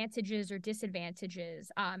advantages or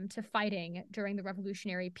disadvantages to fighting during the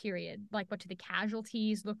Revolutionary period? Like, what do the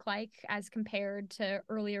casualties look like as compared to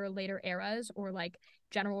earlier or later eras, or like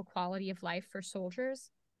general quality of life for soldiers?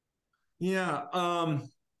 Yeah.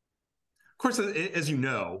 Of course, as you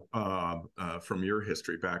know from your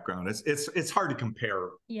history background, it's hard to compare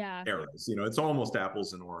eras. It's almost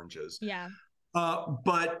apples and oranges. Yeah.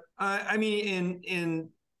 But I mean, in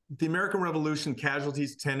the American Revolution,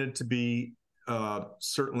 casualties tended to be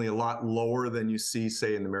certainly a lot lower than you see,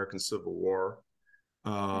 say, in the American Civil War.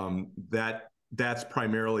 That's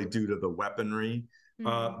primarily due to the weaponry.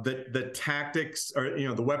 The tactics, or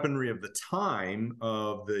the weaponry of the time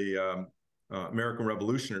of the American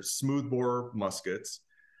Revolutionaries, smoothbore muskets,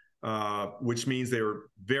 which means they were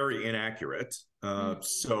very inaccurate.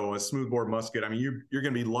 So a smoothbore musket, I mean, you're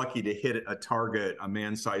going to be lucky to hit a target, a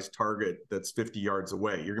man-sized target that's 50 yards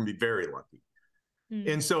away. You're going to be very lucky.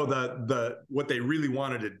 And so what they really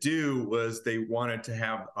wanted to do was they wanted to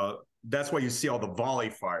have that's why you see all the volley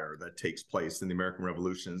fire that takes place in the American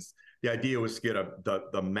Revolutions. The idea was to get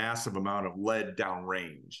the massive amount of lead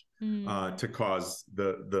downrange to cause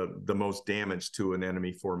the most damage to an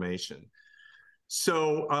enemy formation.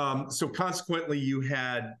 So consequently, you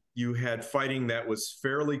had fighting that was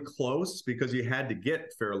fairly close, because you had to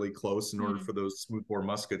get fairly close in order for those smoothbore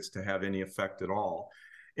muskets to have any effect at all.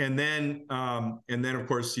 And then of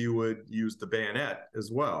course you would use the bayonet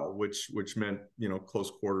as well, which meant close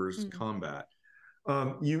quarters combat.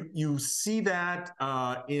 You see that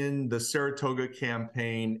in the Saratoga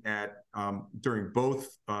campaign during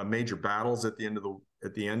both major battles at the end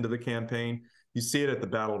of the campaign. You see it at the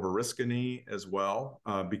Battle of Oriskany as well,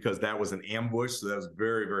 because that was an ambush. So that was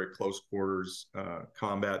very, very close quarters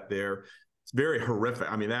combat there. It's very horrific.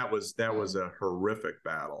 I mean, that was a horrific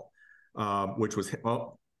battle, which was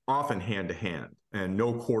often hand to hand, and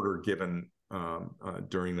no quarter given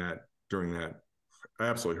during that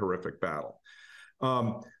absolutely horrific battle.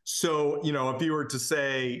 So if you were to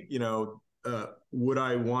say, would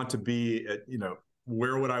I want to be at,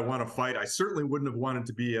 where would I want to fight? I certainly wouldn't have wanted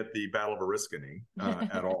to be at the Battle of Oriskany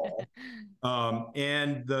at all.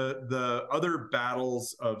 And the other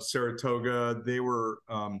battles of Saratoga, they were,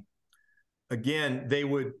 again,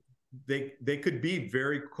 they could be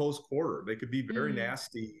very close quarter. They could be very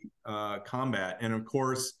nasty combat. And of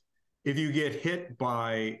course, if you get hit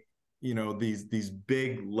by, these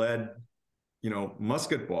big lead,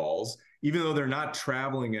 musket balls, even though they're not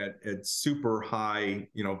traveling at super high,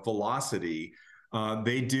 velocity,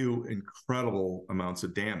 they do incredible amounts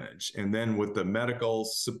of damage. And then with the medical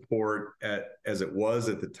support as it was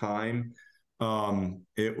at the time,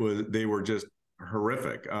 they were just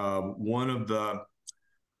horrific. One of the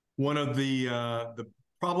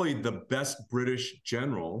probably the best British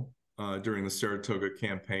general during the Saratoga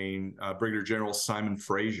campaign, Brigadier General Simon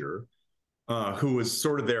Fraser, who was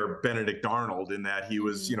sort of their Benedict Arnold in that he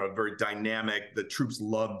was, very dynamic. The troops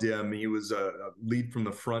loved him. He was a lead from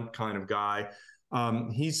the front kind of guy.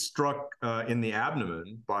 He's struck in the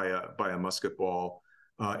abdomen by a musket ball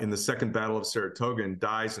in the Second Battle of Saratoga and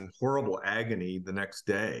dies in horrible agony the next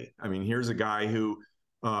day. I mean, here's a guy who,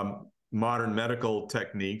 modern medical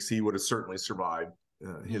techniques, he would have certainly survived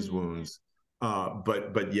his wounds,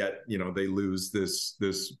 but yet, they lose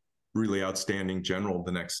this really outstanding general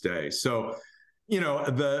the next day. So,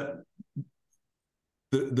 the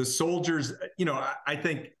soldiers, I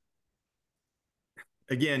think,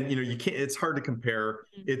 again, you can't, it's hard to compare.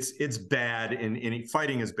 It's bad in any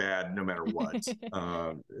fighting is bad no matter what.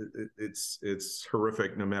 It's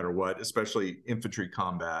horrific no matter what, especially infantry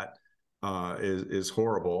combat is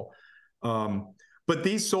horrible. But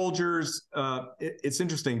these soldiers, it's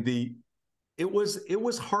interesting. It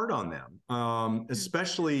was hard on them,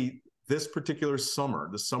 especially this particular summer,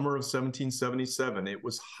 the summer of 1777. It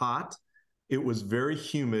was hot, it was very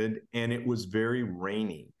humid, and it was very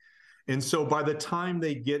rainy. And so by the time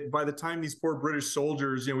these poor British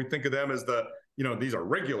soldiers, we think of them as these are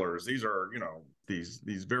regulars, these are,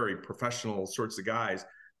 these very professional sorts of guys.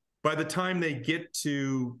 By the time they get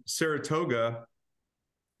to Saratoga,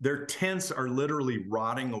 their tents are literally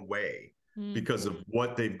rotting away because of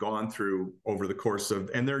what they've gone through over the course of,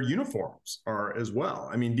 and their uniforms are as well.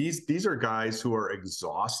 I mean, these are guys who are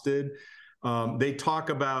exhausted. They talk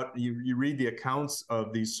about, you read the accounts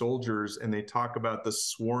of these soldiers and they talk about the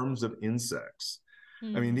swarms of insects.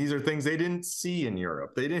 I mean, these are things they didn't see in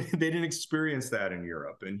Europe. They didn't experience that in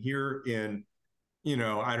Europe. And here in,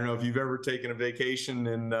 I don't know if you've ever taken a vacation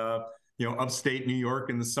in, upstate New York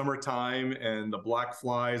in the summertime, and the black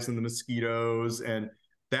flies and the mosquitoes, and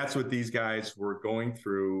that's what these guys were going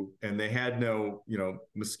through. And they had no,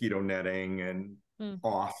 mosquito netting and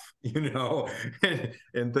off,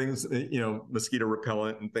 and things, mosquito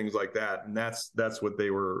repellent and things like that. And that's what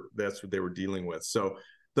they were dealing with. So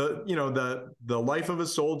the life of a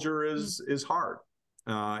soldier is hard,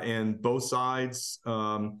 and both sides,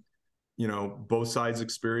 both sides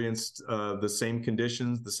experienced the same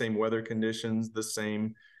conditions, the same weather conditions, the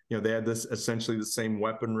same, they had essentially the same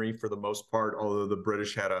weaponry for the most part, although the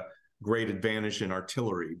British had a great advantage in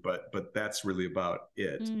artillery, but that's really about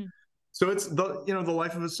it. So it's the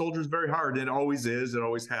life of a soldier is very hard. It always is. It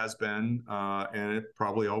always has been, and it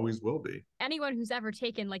probably always will be. Anyone who's ever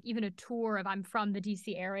taken even a tour of, I'm from the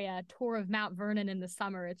DC area, a tour of Mount Vernon in the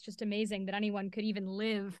summer, it's just amazing that anyone could even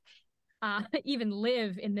live even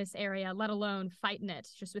live in this area, let alone fight in it,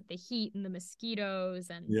 just with the heat and the mosquitoes.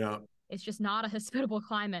 And Yeah. it's just not a hospitable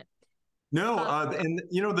climate. No, and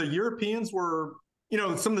the Europeans were,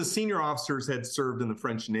 some of the senior officers had served in the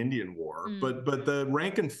French and Indian War, but the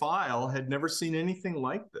rank and file had never seen anything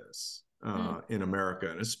like this in America,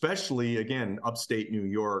 and especially again upstate New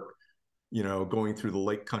York. Going through the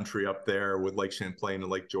lake country up there with Lake Champlain and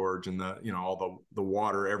Lake George and all the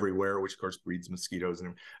water everywhere, which of course breeds mosquitoes.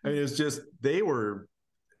 And I mean, it's just, they were,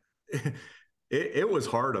 it was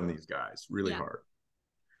hard on these guys, really hard.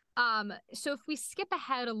 So if we skip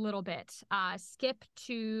ahead a little bit, skip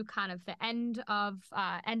to kind of the end of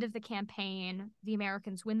the campaign, the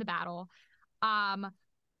Americans win the battle,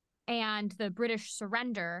 and the British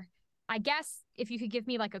surrender. I guess if you could give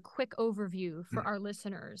me like a quick overview for our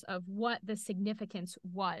listeners of what the significance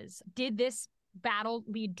was. Did this battle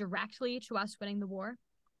lead directly to us winning the war?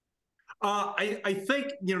 I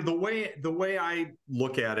think, the way I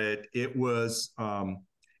look at it, it was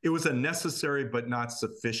a necessary but not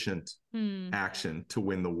sufficient action to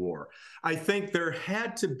win the war. I think there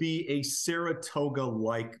had to be a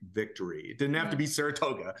Saratoga-like victory. It didn't have to be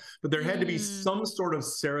Saratoga, but there had to be some sort of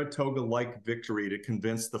Saratoga-like victory to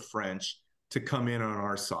convince the French to come in on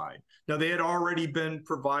our side. Now, they had already been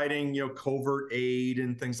providing, covert aid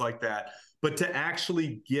and things like that, but to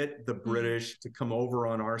actually get the British to come over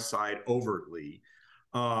on our side overtly,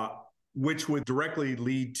 which would directly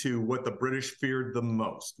lead to what the British feared the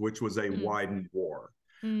most, which was a widened war.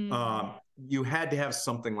 You had to have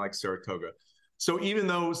something like Saratoga. So even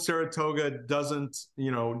though Saratoga doesn't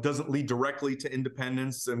lead directly to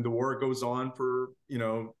independence, and the war goes on for,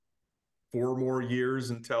 4 more years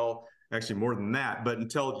until, actually more than that, but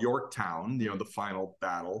until Yorktown, the final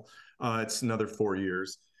battle, it's another 4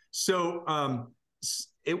 years. So,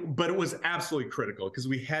 but it was absolutely critical because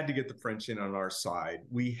we had to get the French in on our side.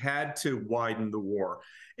 We had to widen the war.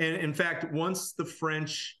 And in fact, once the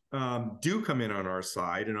French do come in on our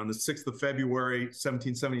side, and on the 6th of February,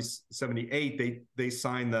 1778, they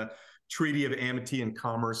signed the Treaty of Amity and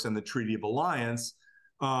Commerce and the Treaty of Alliance.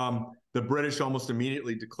 The British almost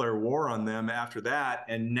immediately declare war on them after that.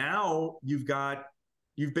 And now you've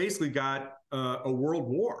basically got a world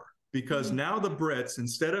war, because now the Brits,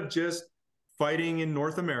 instead of just fighting in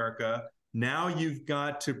North America, now you've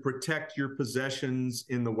got to protect your possessions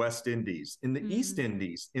in the West Indies, in the East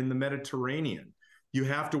Indies, in the Mediterranean. You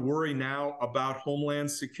have to worry now about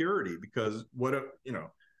homeland security, because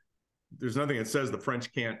there's nothing that says the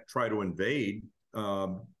French can't try to invade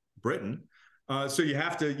Britain. So you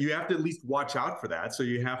have to at least watch out for that. So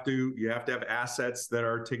you have to have assets that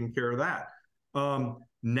are taking care of that.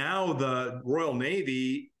 Now the Royal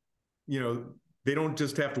Navy, they don't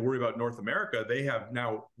just have to worry about North America. They have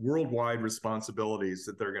now worldwide responsibilities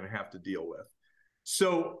that they're going to have to deal with.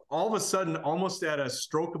 So all of a sudden, almost at a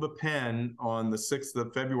stroke of a pen, on the 6th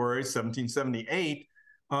of February, 1778,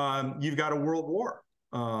 you've got a world war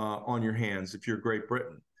on your hands if you're Great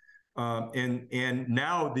Britain. And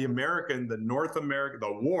now the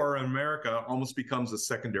war in America almost becomes a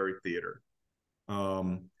secondary theater.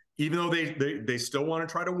 Even though they still want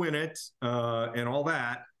to try to win it and all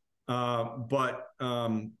that. But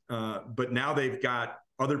now they've got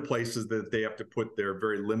other places that they have to put their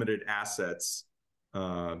very limited assets. They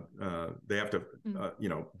have to,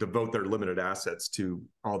 devote their limited assets to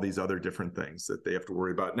all these other different things that they have to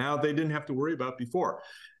worry about. Now they didn't have to worry about before.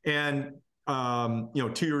 And, 2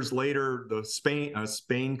 years later,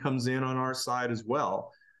 Spain comes in on our side as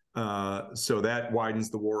well. So that widens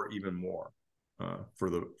the war even more for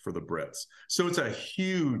the Brits. So it's a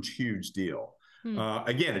huge, huge deal.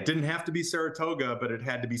 Again, it didn't have to be Saratoga, but it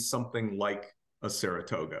had to be something like a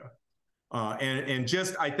Saratoga. And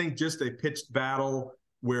I think just a pitched battle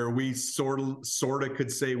where we sort of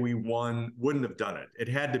could say we won wouldn't have done it. It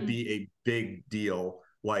had to be a big deal,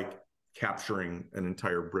 like capturing an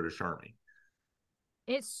entire British army.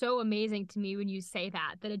 It's so amazing to me when you say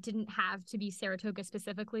that it didn't have to be Saratoga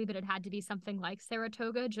specifically, but it had to be something like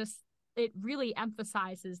Saratoga. It really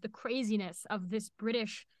emphasizes the craziness of this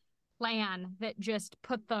British plan that just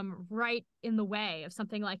put them right in the way of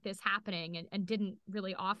something like this happening, and didn't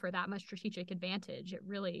really offer that much strategic advantage. It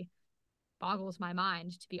really boggles my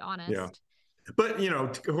mind, to be honest. Yeah. But,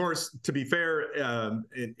 of course, to be fair,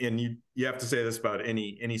 and you have to say this about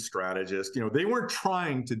any strategist, they weren't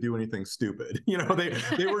trying to do anything stupid.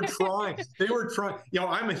 They were trying.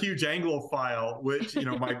 I'm a huge Anglophile, which,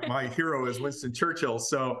 my hero is Winston Churchill.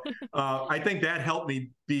 So I think that helped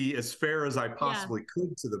me be as fair as I possibly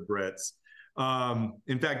could to the Brits.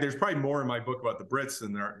 In fact, there's probably more in my book about the Brits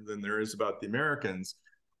than there is about the Americans.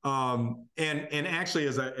 And actually,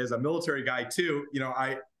 as a military guy too,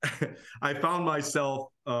 I I found myself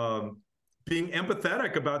being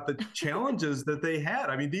empathetic about the challenges that they had.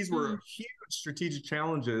 I mean, these were huge strategic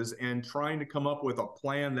challenges, and trying to come up with a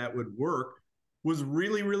plan that would work was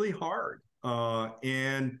really, really hard.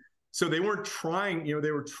 And so they weren't trying,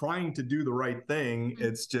 they were trying to do the right thing.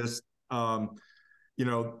 It's just, a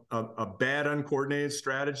bad uncoordinated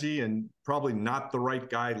strategy, and probably not the right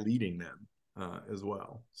guy leading them as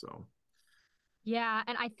well. So. Yeah,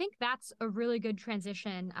 and I think that's a really good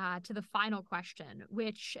transition to the final question,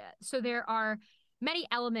 so there are many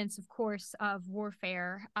elements, of course, of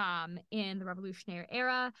warfare in the Revolutionary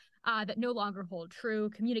era that no longer hold true.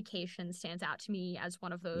 Communication stands out to me as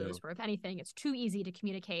one of those where, if anything, it's too easy to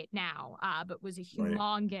communicate now, but was a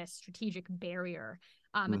humongous strategic barrier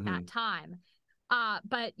at that time.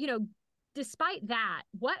 But, despite that,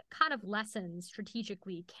 what kind of lessons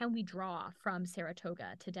strategically can we draw from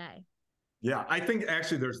Saratoga today? Yeah, I think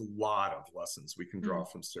actually there's a lot of lessons we can draw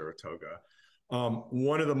from Saratoga.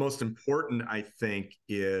 One of the most important, I think,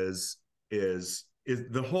 is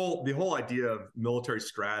the whole idea of military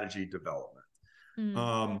strategy development.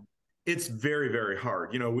 It's very, very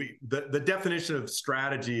hard. The definition of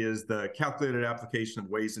strategy is the calculated application of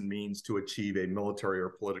ways and means to achieve a military or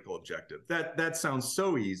political objective. That sounds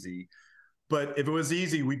so easy, but if it was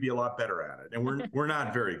easy, we'd be a lot better at it, and we're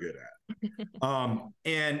not very good at it.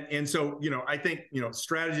 And so, I think,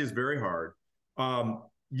 strategy is very hard.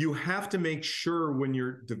 You have to make sure when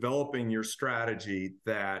you're developing your strategy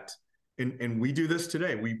that, and we do this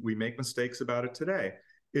today, we make mistakes about it today,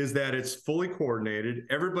 is that it's fully coordinated,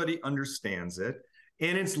 everybody understands it,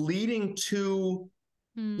 and it's leading to,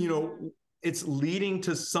 it's leading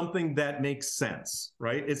to something that makes sense,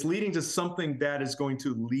 right? It's leading to something that is going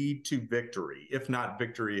to lead to victory, if not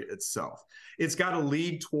victory itself. It's got to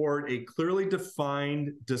lead toward a clearly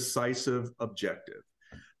defined, decisive objective.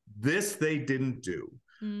 This they didn't do.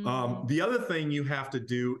 The other thing you have to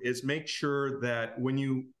do is make sure that when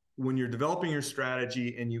you're developing your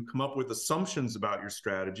strategy and you come up with assumptions about your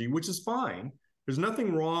strategy, which is fine, there's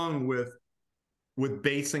nothing wrong with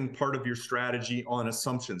basing part of your strategy on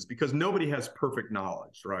assumptions, because nobody has perfect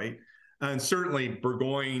knowledge, right? And certainly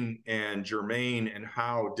Burgoyne and Germain and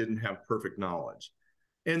Howe didn't have perfect knowledge.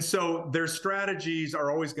 And so their strategies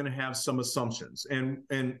are always going to have some assumptions. And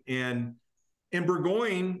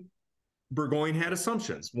Burgoyne had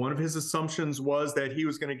assumptions. One of his assumptions was that he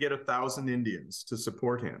was going to get 1,000 Indians to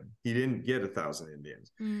support him. He didn't get 1,000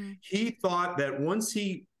 Indians. He thought that once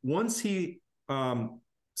he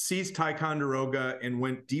seized Ticonderoga and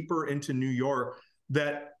went deeper into New York,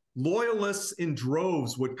 that loyalists in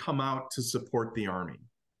droves would come out to support the army.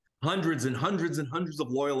 Hundreds and hundreds and hundreds of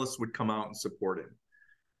loyalists would come out and support him.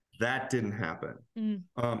 That didn't happen.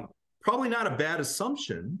 Probably not a bad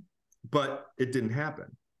assumption, but it didn't happen.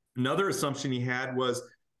 Another assumption he had was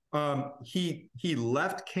he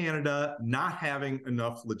left Canada not having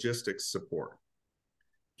enough logistics support.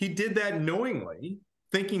 He did that knowingly,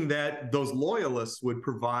 thinking that those loyalists would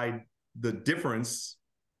provide the difference,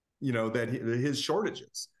 that his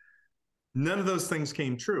shortages. None of those things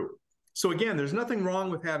came true. So again, there's nothing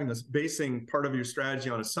wrong with basing part of your strategy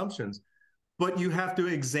on assumptions, but you have to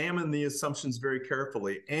examine the assumptions very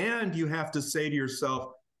carefully. And you have to say to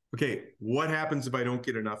yourself, okay, what happens if I don't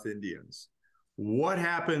get enough Indians? What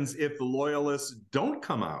happens if the loyalists don't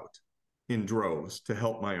come out in droves to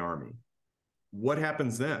help my army? What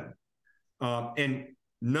happens then? And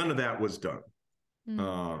none of that was done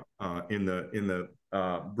in the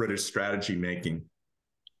British strategy making.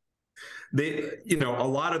 They, a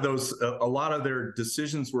lot of their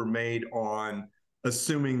decisions were made on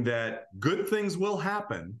assuming that good things will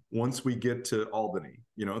happen once we get to Albany,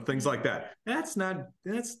 things like that. That's not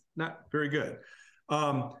very good.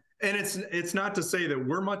 And it's not to say that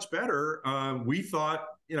we're much better. We thought,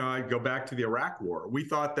 I go back to the Iraq War. We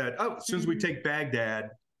thought that, as soon as we take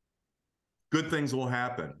Baghdad, good things will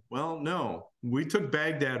happen. Well, no, we took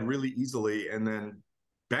Baghdad really easily, and then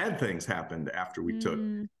bad things happened after we took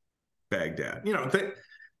Baghdad.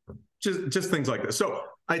 Just things like this. So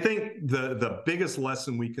I think the biggest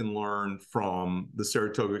lesson we can learn from the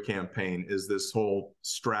Saratoga campaign is this whole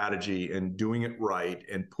strategy and doing it right,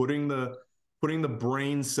 and putting the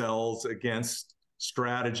brain cells against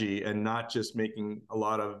strategy, and not just making a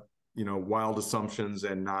lot of wild assumptions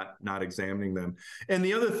and not examining them. And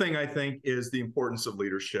the other thing I think is the importance of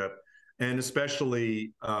leadership, and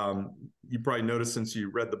especially you probably noticed since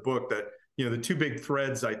you read the book that the two big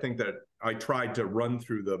threads I think that I tried to run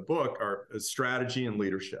through the book are strategy and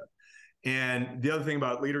leadership. And the other thing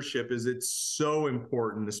about leadership is it's so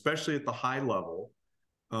important, especially at the high level,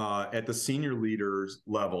 at the senior leaders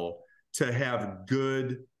level to have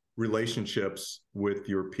good relationships with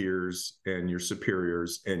your peers and your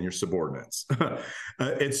superiors and your subordinates.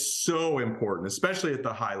 It's so important, especially at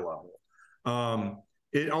the high level.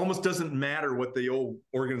 It almost doesn't matter what the old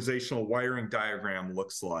organizational wiring diagram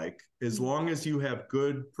looks like, as long as you have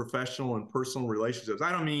good professional and personal relationships.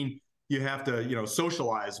 I don't mean you have to,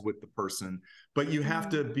 socialize with the person, but you have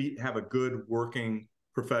to have a good working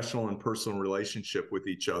professional and personal relationship with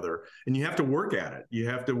each other, and you have to work at it. You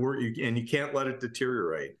have to work, and you can't let it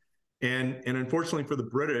deteriorate. And unfortunately for the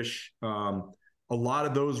British, a lot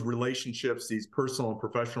of those relationships, these personal and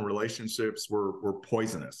professional relationships, were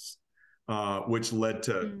poisonous, which led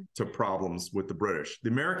to problems with the British. The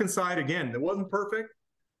American side, again, it wasn't perfect,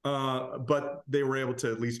 but they were able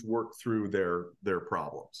to at least work through their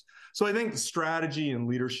problems. So I think strategy and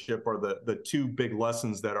leadership are the two big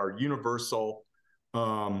lessons that are universal.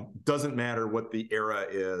 Doesn't matter what the era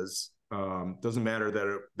is. Doesn't matter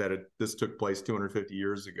that this took place 250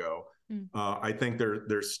 years ago. I think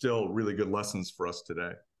there's still really good lessons for us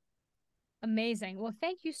today. Amazing. Well,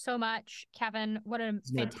 thank you so much, Kevin. What a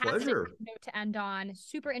fantastic note to end on.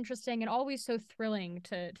 Super interesting and always so thrilling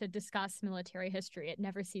to discuss military history. It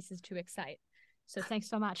never ceases to excite. So thanks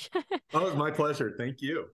so much. Oh, it's my pleasure. Thank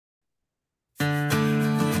you.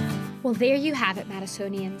 Well, there you have it,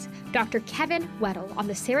 Madisonians. Dr. Kevin Weddle on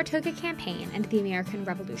the Saratoga campaign and the American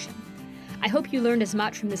Revolution. I hope you learned as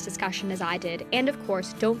much from this discussion as I did. And of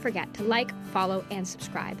course, don't forget to like, follow, and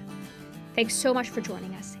subscribe. Thanks so much for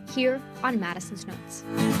joining us here on Madison's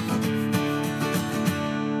Notes.